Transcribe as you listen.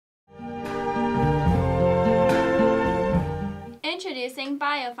Introducing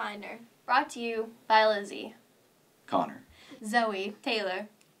Biofindr. Brought to you by Lizzie, Connor, Zoe, Taylor,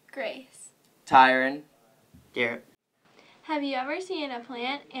 Grace, Tyron, Garrett. Have you ever seen a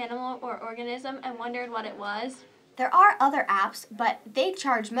plant, animal, or organism and wondered what it was? There are other apps, but they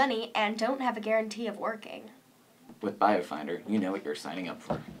charge money and don't have a guarantee of working. with Biofindr, you know what you're signing up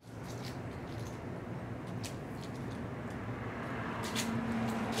for.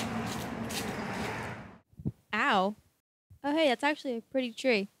 Ow. Oh hey, that's actually a pretty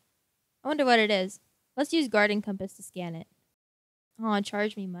tree. I wonder what it is. Let's use Garden Compass to scan it. Oh,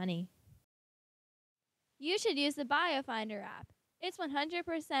 charge me money. You should use the Biofindr app. It's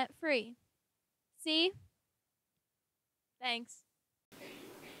 100% free. See? Thanks.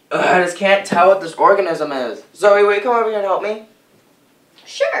 I just can't tell what this organism is. Zoe, will you come over here and help me?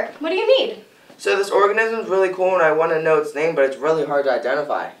 Sure, what do you need? So this organism is really cool and I want to know its name, but it's really hard to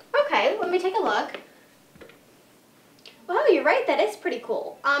identify. Okay, let me take a look. Well, you're right, that is pretty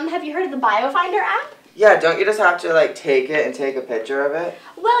cool. Have you heard of the Biofindr app? Yeah, don't you just have to like take it and take a picture of it?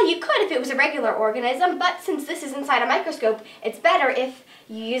 Well, you could if it was a regular organism, but since this is inside a microscope, it's better if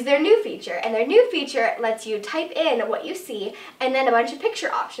you use their new feature. And their new feature lets you type in what you see, and then a bunch of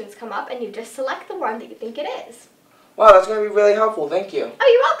picture options come up, and you just select the one that you think it is. Wow, that's going to be really helpful. Thank you.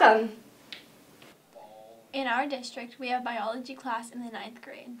 Oh, you're welcome. In our district, we have biology class in the 9th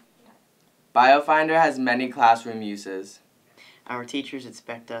grade. Biofindr has many classroom uses. Our teachers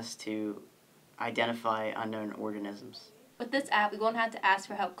expect us to identify unknown organisms. With this app, we won't have to ask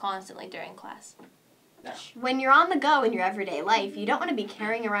for help constantly during class. When you're on the go in your everyday life, you don't want to be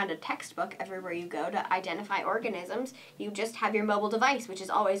carrying around a textbook everywhere you go to identify organisms. You just have your mobile device, which is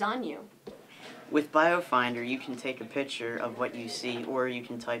always on you. With Biofindr, you can take a picture of what you see, or you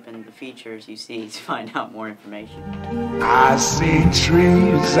can type in the features you see to find out more information. I see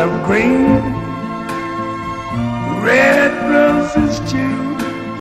trees of green, red roses